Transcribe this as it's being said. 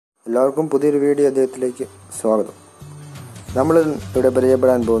എല്ലാവർക്കും പുതിയൊരു വീഡിയോ അദ്ദേഹത്തിലേക്ക് സ്വാഗതം. നമ്മൾ ഇവിടെ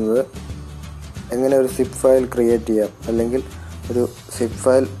പരിചയപ്പെടാൻ പോകുന്നത് എങ്ങനെ ഒരു സിപ്പ് ഫയൽ ക്രിയേറ്റ് ചെയ്യാം, അല്ലെങ്കിൽ ഒരു സിപ്പ്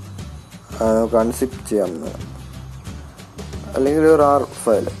ഫയൽ അൺസിപ്പ് ചെയ്യാമെന്നാണ്, അല്ലെങ്കിൽ ഒരു RAR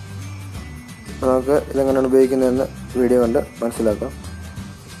ഫയൽ. നമുക്ക് ഇതെങ്ങനെയാണ് ഉപയോഗിക്കുന്നതെന്ന് വീഡിയോ കണ്ട് മനസ്സിലാക്കാം.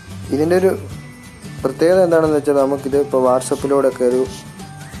 ഇതിൻ്റെ ഒരു പ്രത്യേകത എന്താണെന്ന് വെച്ചാൽ, നമുക്കിത് ഇപ്പോൾ വാട്സപ്പിലൂടെയൊക്കെ ഒരു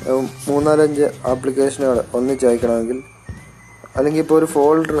 3-4-5 ആപ്ലിക്കേഷനുകൾ ഒന്നിച്ച് അയക്കണമെങ്കിൽ, അല്ലെങ്കിൽ ഇപ്പോൾ ഒരു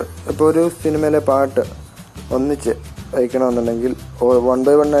ഫോൾഡർ, ഇപ്പോൾ ഒരു സിനിമയിലെ പാട്ട് ഒന്നിച്ച് അയക്കണമെന്നുണ്ടെങ്കിൽ 1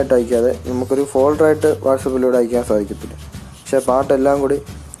 by 1 ആയിട്ട് അയക്കാതെ നമുക്കൊരു ഫോൾഡറായിട്ട് വാട്സപ്പിലൂടെ അയക്കാൻ സാധിക്കത്തില്ല. പക്ഷേ പാട്ടെല്ലാം കൂടി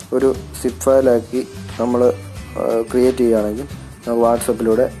ഒരു സിപ്പ് ഫയലാക്കി നമ്മൾ ക്രിയേറ്റ് ചെയ്യുകയാണെങ്കിൽ നമുക്ക്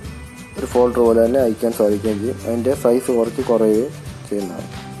വാട്സപ്പിലൂടെ ഒരു ഫോൾഡർ പോലെ തന്നെ അയക്കാൻ സാധിക്കുകയും ചെയ്യും. അതിൻ്റെ സൈസ് കുറച്ച് കുറയുകയും ചെയ്യുന്നതാണ്.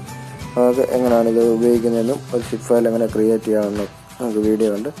 നമുക്ക് എങ്ങനെയാണ് ഇത് ഉപയോഗിക്കുന്നതെന്നും ഒരു സിപ്പ് ഫയൽ എങ്ങനെ ക്രിയേറ്റ് ചെയ്യാമെന്നും നമുക്ക് വീഡിയോ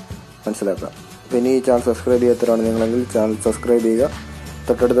കണ്ട് മനസ്സിലാക്കാം. പിന്നെ ഈ ചാനൽ സബ്സ്ക്രൈബ് ചെയ്യാത്തവരാണ് നിങ്ങളെങ്കിൽ ചാനൽ സബ്സ്ക്രൈബ് ചെയ്യുക,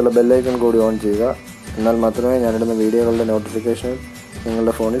 തൊട്ടടുത്തുള്ള ബെല്ലൈക്കൺ കൂടി ഓൺ ചെയ്യുക. എന്നാൽ മാത്രമേ ഞാനിടുന്ന വീഡിയോകളുടെ നോട്ടിഫിക്കേഷൻ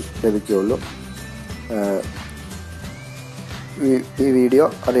നിങ്ങളുടെ ഫോണിൽ ലഭിക്കുകയുള്ളൂ. ഈ വീഡിയോ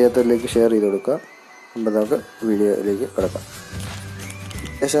അറിയാത്തവരിലേക്ക് ഷെയർ ചെയ്ത് കൊടുക്കുക. അപ്പോൾ നമുക്ക് വീഡിയോയിലേക്ക് കിടക്കാം.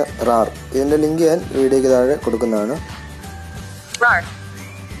 ശേഷം RAR, ഇതിൻ്റെ ലിങ്ക് ഞാൻ വീഡിയോയ്ക്ക് താഴെ കൊടുക്കുന്നതാണ്.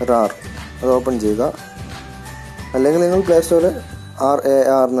 RAR അത് ഓപ്പൺ ചെയ്യുക. അല്ലെങ്കിൽ നിങ്ങൾ പ്ലേ സ്റ്റോറിൽ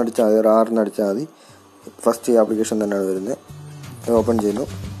RAR എന്നടിച്ചാൽ മതി, RAR എന്നടിച്ചാൽ മതി. ഫസ്റ്റ് ഈ ആപ്ലിക്കേഷൻ തന്നെയാണ് വരുന്നത്. ഓപ്പൺ ചെയ്യുന്നു.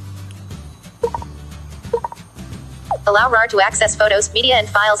 Allow RAR to access photos, media and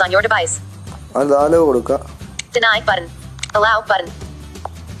files on your device. അത് അലോ കൊടുക്കുക. Deny button. Allow button.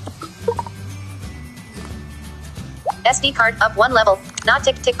 SD card up 1 level. Not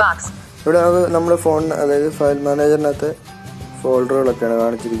tick box. ഇവിടെ നമുക്ക് നമ്മുടെ ഫോണിന്, അതായത് ഫയൽ മാനേജറിനകത്ത് ഫോൾഡറുകളൊക്കെയാണ്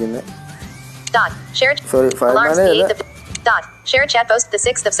കാണിച്ചിരിക്കുന്നത്. File manager Share chat post the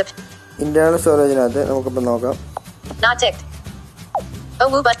 6th of September. Internal സ്റ്റോറേജിനകത്ത് നമുക്കിപ്പോൾ നോക്കാം. Not ticked.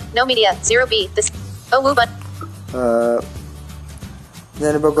 but no media 0B. This but.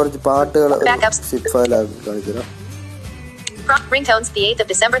 ഞാനിപ്പോൾ കുറച്ച് പാട്ടുകൾ സിപ്പ് ഫയലാക്കി കാണിച്ചുതരാം. Ringtones the 8th of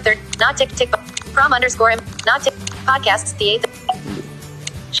December 3rd. Not tick. Prom _ not tick. Podcasts the 8th.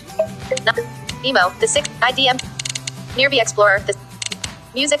 Emo the 6th. IDM. Nearby Explorer the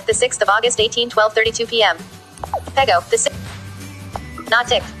music the 6th of August 18:12:32 p.m. Pego the 6th. Not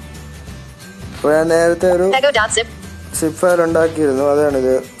tick. ഞാൻ നേരത്തെ ഒരു Pego.zip. Zip file ഉണ്ടാക്കിയിരുന്നു, അതാണ്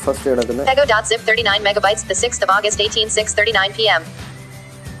ഇത് first കിടക്കുന്നത്. Pego.zip 39 megabytes the 6th of August 18:06:39 p.m.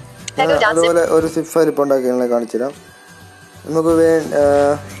 അതുപോലെ ഒരു zip file ഇപ്പോൾ ഉണ്ടാക്കി കാണിച്ചുതരാം. നമുക്ക്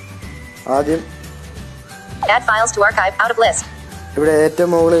ആദ്യം add files to archive out of list. ഇവിടെ ഏറ്റവും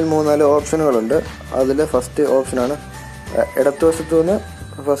മുകളിൽ 3-4 ഓപ്ഷനുകളുണ്ട്. അതിൽ ഫസ്റ്റ് ഓപ്ഷനാണ്, ഇടതുവശത്തു നിന്ന്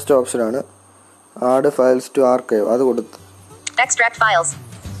ഫസ്റ്റ് ഓപ്ഷനാണ് ആഡ് ഫയൽസ് ടു ആർക്കൈവ്. അത് കൊടുത്തു. Extract files.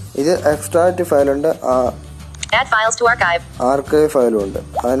 ഇത് extract ഫയലുണ്ട്, add files to archive. Archive ഫയലും ഉണ്ട്.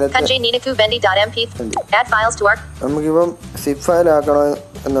 അതിനകത്ത് add files to നമുക്കിപ്പം സിപ്പ് ഫയൽ ആക്കണം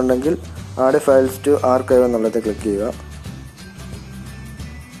എന്നുണ്ടെങ്കിൽ ആഡ് ഫയൽസ് ടു ആർക്കൈവ് എന്നുള്ളത് ക്ലിക്ക് ചെയ്യുക.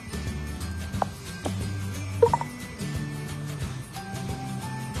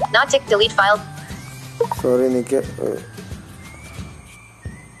 Not tick delete file. Sorry, എനിക്ക്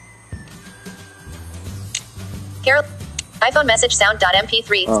Carol iPhone message sound.mp3.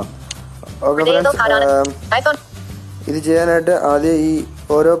 iPhone. ഇത് ചെയ്യാനായിട്ട് ആദ്യം ഈ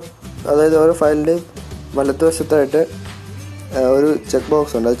ഓരോ ഫയലിൻ്റെയും വലതുവശത്തായിട്ട് ഒരു ചെക്ക്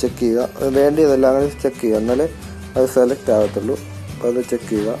ബോക്സ് ഉണ്ട്, അത് ചെക്ക് ചെയ്യുക. വേണ്ടിയതെല്ലാം അങ്ങനെ ചെക്ക് ചെയ്യുക, എന്നാലേ അത് സെലക്ട് ആകത്തുള്ളൂ. അത് ചെക്ക്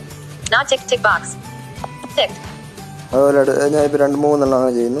ചെയ്യുക. അതുപോലെ ഞാൻ ഇപ്പോൾ 2-3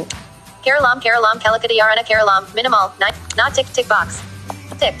 അങ്ങനെ ചെയ്യുന്നു. Carolam Calicadiarana Carolam minimal not tick box.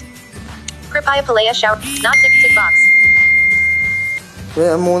 Ticked. Kripaya Palaya shower not tick box.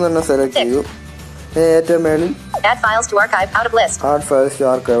 3 select ചെയ്തു. ഏറ്റവും മേളിൽ add files to archive out of list. add files to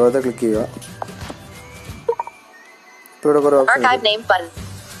archive അത് ക്ലിക്ക് ചെയ്യുക. ഇവിടെ കുറേ option, archive name button,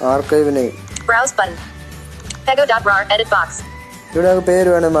 archive name, browse button, pego.rar edit box. ഇവിടെ നമുക്ക് പേര്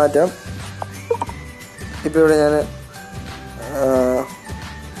വേണേൽ മാറ്റാം. ഇപ്പോൾ ഇവിടെ ഞാൻ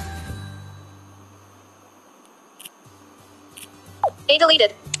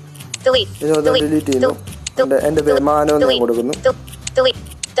deleted. Delete. ഡിലീറ്റ് ചെയ്യുന്നു. എൻ്റെ പേര് മാനോ എന്ന് കൊടുക്കുന്നു. Delete.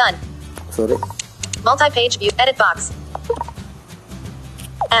 Done. Sorry. Multi-page view edit box.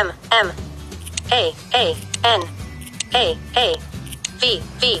 M A N A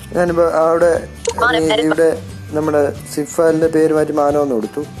V. ഞാനിപ്പോൾ ഇവിടെ നമ്മുടെ സിപ്പ് ഫയലിന്റെ പേര് മാറ്റി മാനോ എന്ന്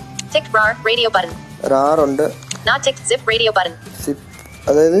കൊടുത്തു. Ticked RAR radio button. RAR ഉണ്ട്. Not ticked zip radio button. Zip,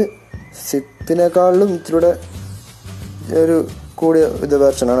 അതായത് സിപ്പിനേക്കാളും ഇച്ചിരി ഒരു കൂടിയ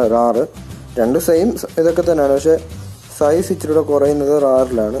വെർഷനാണ് RAR. രണ്ടും സെയിം ഇതൊക്കെ തന്നെയാണ്, പക്ഷെ സൈസ് ഇച്ചിരി കുറയുന്നത്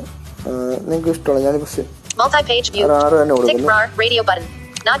RAR-ലാണ്. നിങ്ങൾക്ക് ഇഷ്ടമുള്ള ഞാനിപ്പോൾ multi-page view. RAR തന്നെ കൊടുക്കുന്നു. RAR radio button.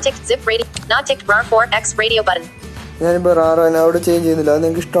 Not ticked. Zip radio. Not ticked. RAR4X radio button. ഞാനിപ്പോൾ RAR അവിടെ ചേഞ്ച് ചെയ്യുന്നില്ല. അത്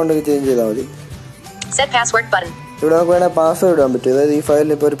നിങ്ങൾക്ക് ഇഷ്ടമുണ്ടെങ്കിൽ ചേഞ്ച് ചെയ്താൽ മതി. Set password button. ഇവിടെ നമുക്ക് വേണമെങ്കിൽ പാസ്വേഡ് ഇടാൻ പറ്റും. അതായത് ഈ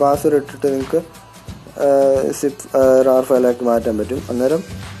ഫയലിൽ ഇപ്പോൾ ഒരു പാസ്വേഡ് ഇട്ടിട്ട് നിങ്ങൾക്ക് സിപ്പ് RAR ഫയലാക്കി മാറ്റാൻ പറ്റും. അന്നേരം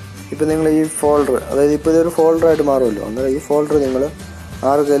ഇപ്പോൾ നിങ്ങൾ ഈ ഫോൾഡർ, അതായത് ഇപ്പോൾ ഇതൊരു ഫോൾഡറായിട്ട് മാറുമല്ലോ, അന്നേരം ഈ ഫോൾഡർ നിങ്ങൾ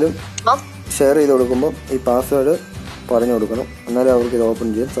ആർക്കെങ്കിലും ഷെയർ ചെയ്ത് കൊടുക്കുമ്പോൾ ഈ പാസ്വേഡ് പറഞ്ഞു കൊടുക്കണം. എന്നാലും അവർക്ക് ഇത് ഓപ്പൺ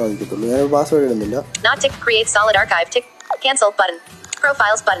ചെയ്യാൻ സാധിക്കത്തുള്ളൂ. ഞാൻ പാസ്വേഡ് ഇടുന്നില്ല. Not ticked. Create solid archive. Tick. Cancel button.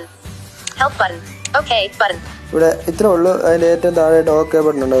 Profiles button. Help button. Okay button. ഇവിടെ ഇത്രേ ഉള്ളൂ. അതിൻ്റെ ഏറ്റവും താഴെയായിട്ട് ഓക്കെ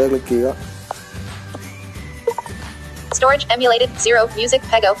ബട്ടൺ ഉണ്ട്, അത് ക്ലിക്ക് ചെയ്യുക. Storage emulated 0 music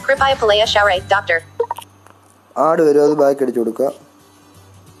Pego Kripaya Palaya Shaure Doctor. Add വരും, അത് ബാക്ക് അടിച്ചു കൊടുക്കുക.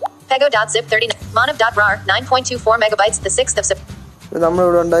 Pego.zip 30 monav.rar 9.24 megabytes the 6th of September.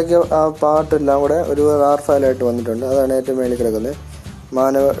 നമ്മളിവിടെ ഉണ്ടാക്കിയ ആ പാട്ടെല്ലാം കൂടെ ഒരു RAR ഫയലായിട്ട് വന്നിട്ടുണ്ട്. അതാണ് ഏറ്റവും മേളിൽ കിടക്കുന്നത്,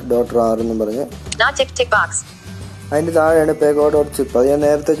 manav.rar എന്നും പറഞ്ഞ്. Not tick tick box. അതിൻ്റെ താഴെയാണ് pego.zip. അത് ഞാൻ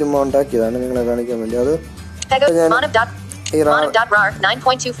നേരത്തെ ചുമ്മാ ഉണ്ടാക്കിയതാണ് നിങ്ങളെ കാണിക്കാൻ വേണ്ടി. അത് monav.rar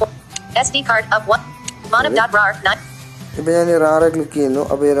 9.24 SD card of 1 monav.rar 9. ഇപ്പോൾ ഞാൻ ഈ RAR ക്ലിക്ക് ചെയ്യുന്നു.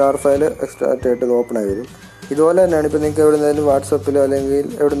 അപ്പോൾ ഈ RAR ഫയൽ എക്സ്ട്രാക്റ്റ് ആയിട്ട് ഇത് ഓപ്പൺ ആയി വരും. ഇതുപോലെ തന്നെയാണ് ഇപ്പോൾ നിങ്ങൾക്ക് എവിടെ നിന്നാലും വാട്സപ്പിലോ അല്ലെങ്കിൽ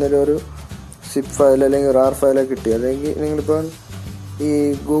എവിടെ നിന്നൊരു ഒരു സിപ്പ് ഫയൽ അല്ലെങ്കിൽ RAR ഫയലോ കിട്ടി, അല്ലെങ്കിൽ നിങ്ങളിപ്പോൾ ഈ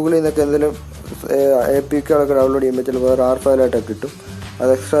ഗൂഗിളിൽ നിന്നൊക്കെ എന്തെങ്കിലും APKകളൊക്കെ ഡൗൺലോഡ് ചെയ്യുമ്പോൾ ചിലപ്പോൾ RAR ഫയലായിട്ടൊക്കെ കിട്ടും.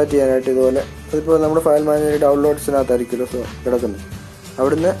 അത് എക്സ്ട്രാക്റ്റ് ചെയ്യാനായിട്ട് ഇതുപോലെ ഇതിപ്പോൾ നമ്മുടെ ഫയൽ മാനേജർ ഡൗൺലോഡ്സിനകത്തായിരിക്കുമല്ലോ കിടക്കുന്നത്.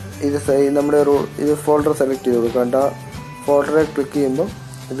 അവിടുന്ന് ഇത് നമ്മുടെ ഇത് ഫോൾഡർ സെലക്ട് ചെയ്ത് കൊടുക്കുക. എന്നിട്ട് ആ ഫോൾഡറെ ക്ലിക്ക് ചെയ്യുമ്പോൾ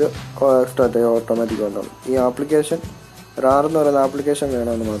ഇത് എക്സ്ട്രാക്റ്റ് ആയി ഓട്ടോമാറ്റിക് ഉണ്ടാവും. ഈ ആപ്ലിക്കേഷൻ RAR എന്ന് പറയുന്ന ആപ്ലിക്കേഷൻ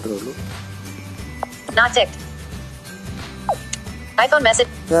വേണമെന്ന് മാത്രമേ ഉള്ളൂ.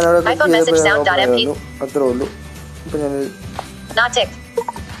 ഞാനവിടെ അത്രേ ഉള്ളൂ. ഇപ്പം ഞാൻ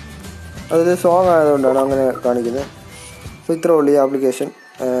അതൊരു സോങ് ആയതുകൊണ്ടാണ് അങ്ങനെ കാണിക്കുന്നത്. അപ്പോൾ ഇത്രേ ഉള്ളൂ ഈ ആപ്ലിക്കേഷൻ.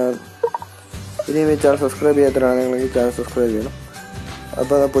 ഇനിയും ഈ ചാനൽ സബ്സ്ക്രൈബ് ചെയ്യാത്തവരാണെങ്കിൽ ചാനൽ സബ്സ്ക്രൈബ് ചെയ്യണം.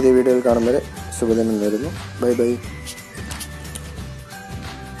 അപ്പോൾ പുതിയ വീഡിയോയിൽ കാണും വരെ ശുഭദിനം നേരുന്നു. Bye bye.